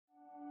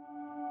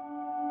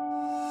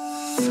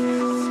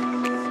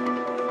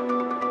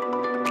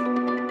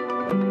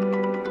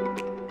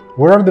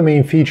What are the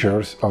main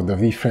features of the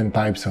different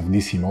types of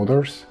DC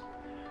motors?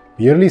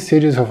 The early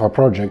stages of a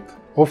project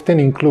often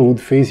include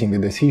facing the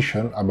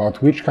decision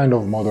about which kind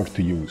of motor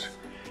to use,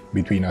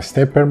 between a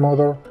stepper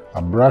motor,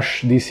 a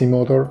brush DC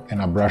motor,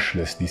 and a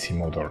brushless DC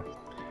motor.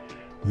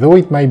 Though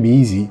it might be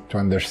easy to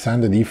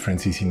understand the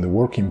differences in the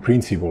working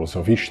principles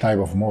of each type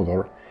of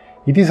motor,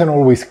 it isn't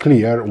always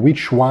clear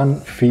which one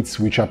fits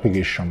which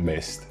application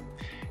best.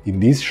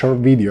 In this short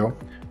video,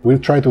 we'll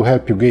try to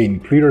help you gain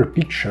a clearer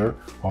picture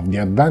of the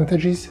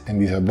advantages and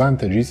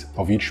disadvantages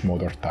of each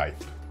motor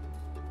type.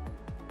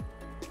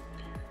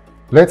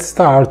 Let's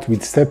start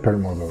with stepper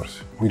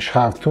motors, which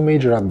have two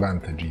major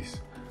advantages: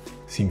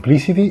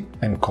 simplicity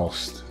and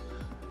cost.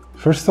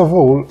 First of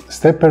all,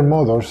 stepper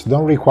motors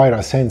don't require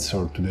a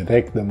sensor to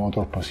detect the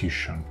motor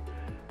position.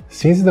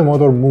 Since the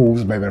motor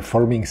moves by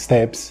performing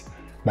steps,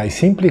 by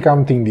simply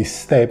counting these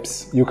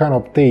steps, you can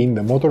obtain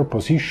the motor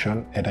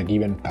position at a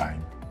given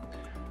time.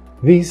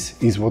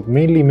 This is what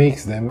mainly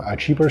makes them a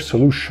cheaper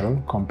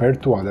solution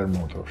compared to other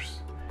motors.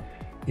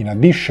 In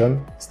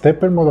addition,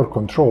 stepper motor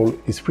control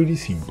is pretty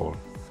simple.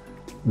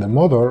 The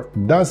motor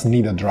does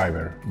need a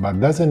driver,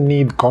 but doesn't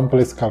need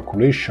complex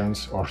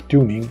calculations or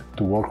tuning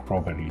to work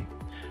properly.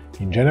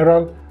 In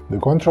general, the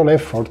control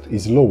effort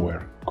is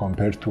lower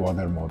compared to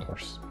other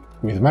motors.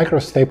 With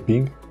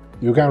microstepping,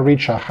 you can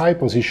reach a high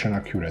position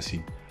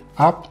accuracy,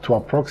 up to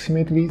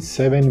approximately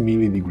 7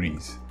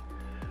 millidegrees.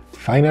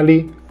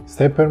 Finally,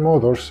 stepper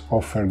motors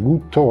offer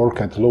good torque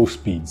at low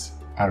speeds,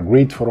 are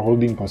great for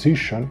holding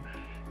position,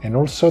 and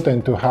also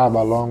tend to have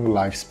a long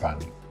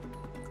lifespan.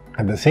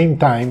 At the same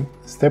time,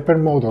 stepper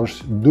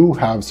motors do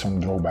have some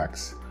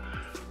drawbacks.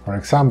 For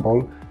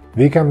example,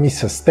 they can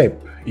miss a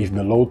step if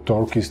the load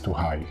torque is too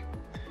high.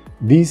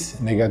 This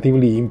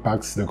negatively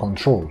impacts the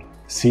control,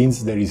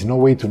 since there is no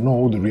way to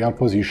know the real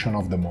position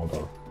of the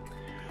motor.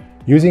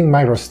 Using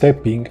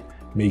microstepping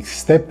makes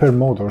stepper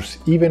motors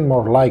even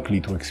more likely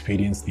to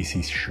experience this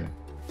issue.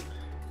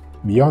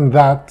 Beyond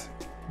that,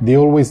 they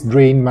always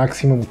drain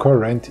maximum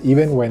current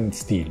even when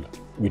still,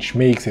 which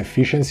makes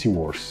efficiency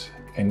worse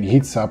and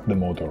heats up the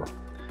motor.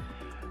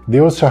 They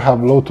also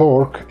have low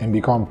torque and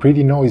become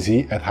pretty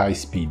noisy at high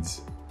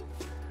speeds.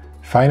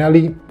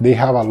 Finally, they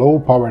have a low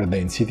power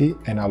density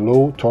and a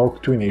low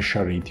torque to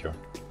inertia ratio.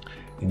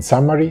 In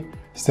summary,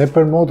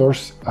 stepper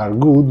motors are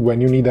good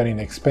when you need an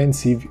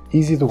inexpensive,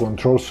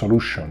 easy-to-control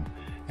solution,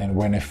 and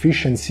when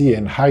efficiency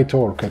and high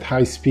torque at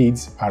high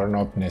speeds are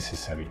not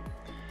necessary.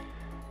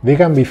 They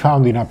can be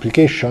found in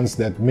applications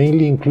that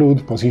mainly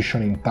include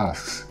positioning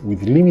tasks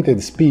with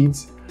limited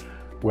speeds,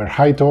 where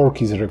high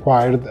torque is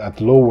required at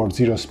low or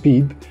zero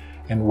speed,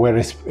 and where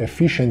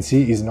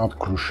efficiency is not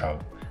crucial,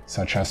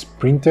 such as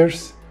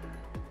printers,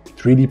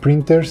 3D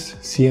printers,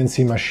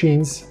 CNC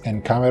machines,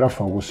 and camera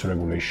focus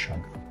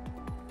regulation.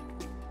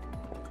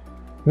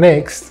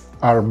 Next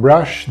are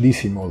brush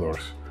DC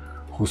motors,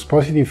 whose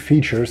positive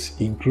features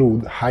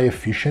include high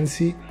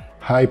efficiency,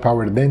 high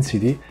power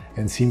density,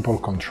 and simple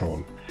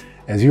control,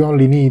 as you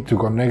only need to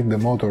connect the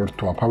motor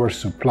to a power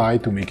supply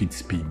to make it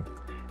spin,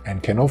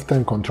 and can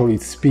often control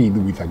its speed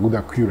with a good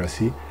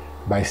accuracy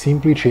by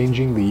simply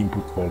changing the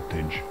input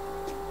voltage.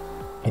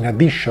 In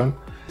addition,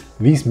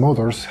 these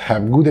motors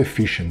have good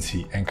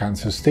efficiency and can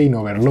sustain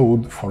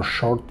overload for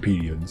short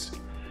periods.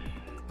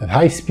 At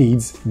high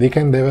speeds, they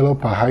can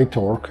develop a high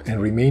torque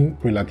and remain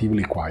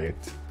relatively quiet.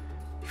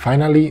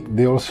 Finally,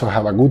 they also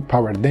have a good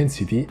power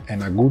density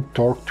and a good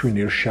torque to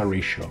inertia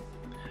ratio.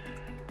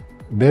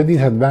 Their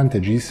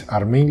disadvantages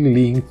are mainly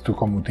linked to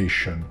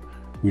commutation,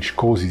 which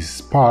causes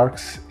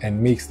sparks and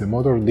makes the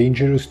motor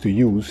dangerous to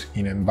use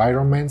in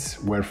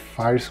environments where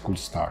fires could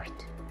start.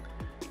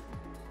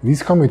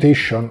 This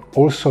commutation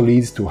also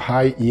leads to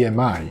high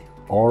EMI,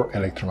 or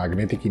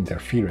electromagnetic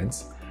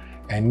interference,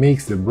 and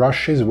makes the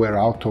brushes wear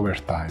out over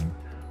time,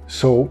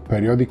 so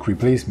periodic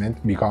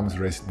replacement becomes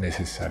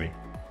necessary.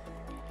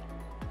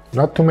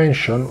 Not to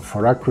mention,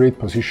 for accurate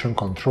position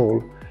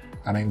control,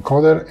 an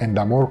encoder and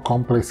a more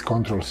complex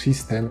control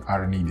system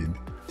are needed,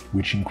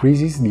 which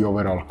increases the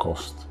overall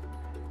cost.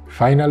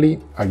 Finally,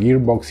 a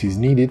gearbox is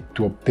needed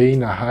to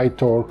obtain a high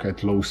torque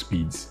at low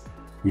speeds,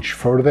 which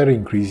further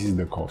increases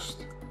the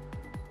cost.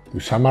 To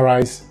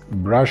summarize,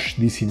 brush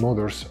DC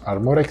motors are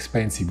more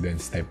expensive than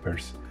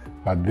steppers,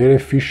 but their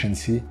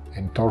efficiency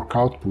and torque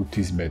output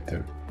is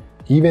better,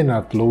 even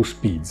at low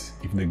speeds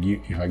if a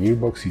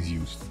gearbox is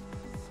used.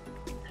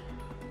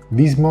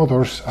 These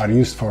motors are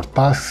used for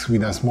tasks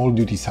with a small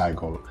duty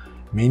cycle,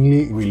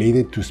 mainly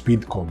related to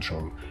speed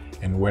control,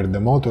 and where the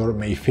motor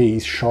may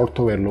face short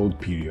overload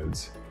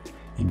periods.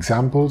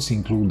 Examples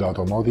include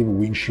automotive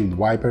windshield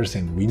wipers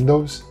and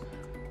windows,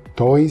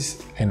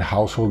 toys, and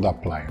household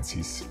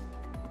appliances.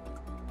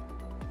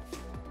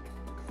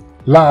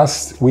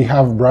 Last, we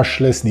have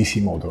brushless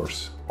DC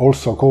motors,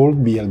 also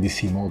called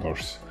BLDC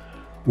motors,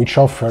 which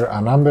offer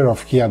a number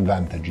of key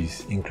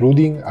advantages,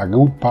 including a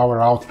good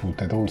power output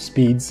at all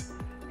speeds,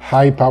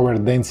 high power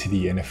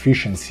density and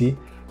efficiency,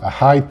 a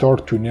high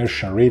torque to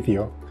inertia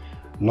ratio,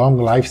 long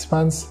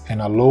lifespans,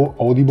 and a low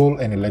audible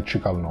and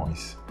electrical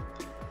noise.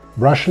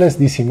 Brushless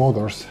DC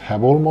motors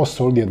have almost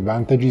all the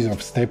advantages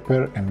of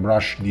stepper and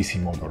brush DC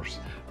motors,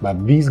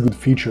 but these good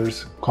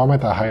features come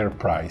at a higher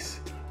price,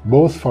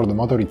 both for the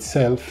motor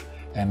itself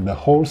and the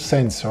whole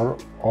sensor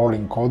or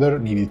encoder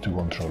needed to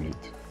control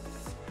it.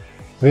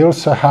 They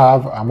also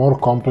have a more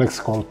complex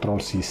control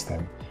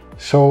system,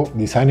 so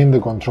designing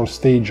the control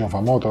stage of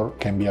a motor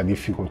can be a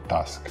difficult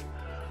task.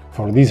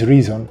 For this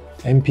reason,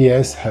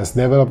 MPS has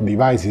developed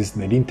devices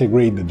that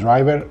integrate the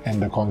driver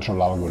and the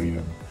control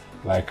algorithm,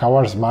 like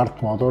our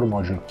Smart Motor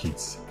Module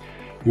Kits.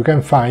 You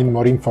can find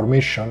more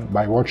information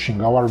by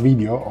watching our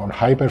video on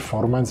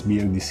high-performance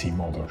BLDC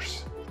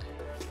motors.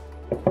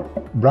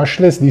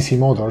 Brushless DC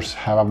motors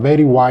have a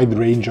very wide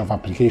range of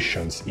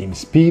applications in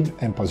speed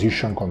and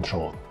position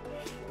control,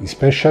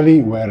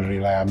 especially where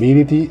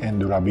reliability and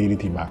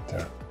durability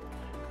matter.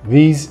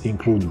 These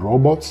include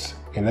robots,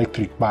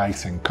 electric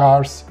bikes and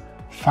cars,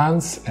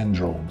 fans and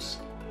drones.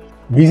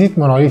 Visit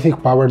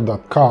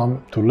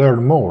monolithicpower.com to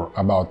learn more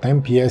about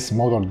MPS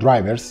motor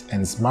drivers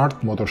and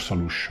smart motor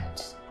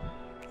solutions.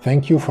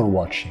 Thank you for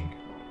watching.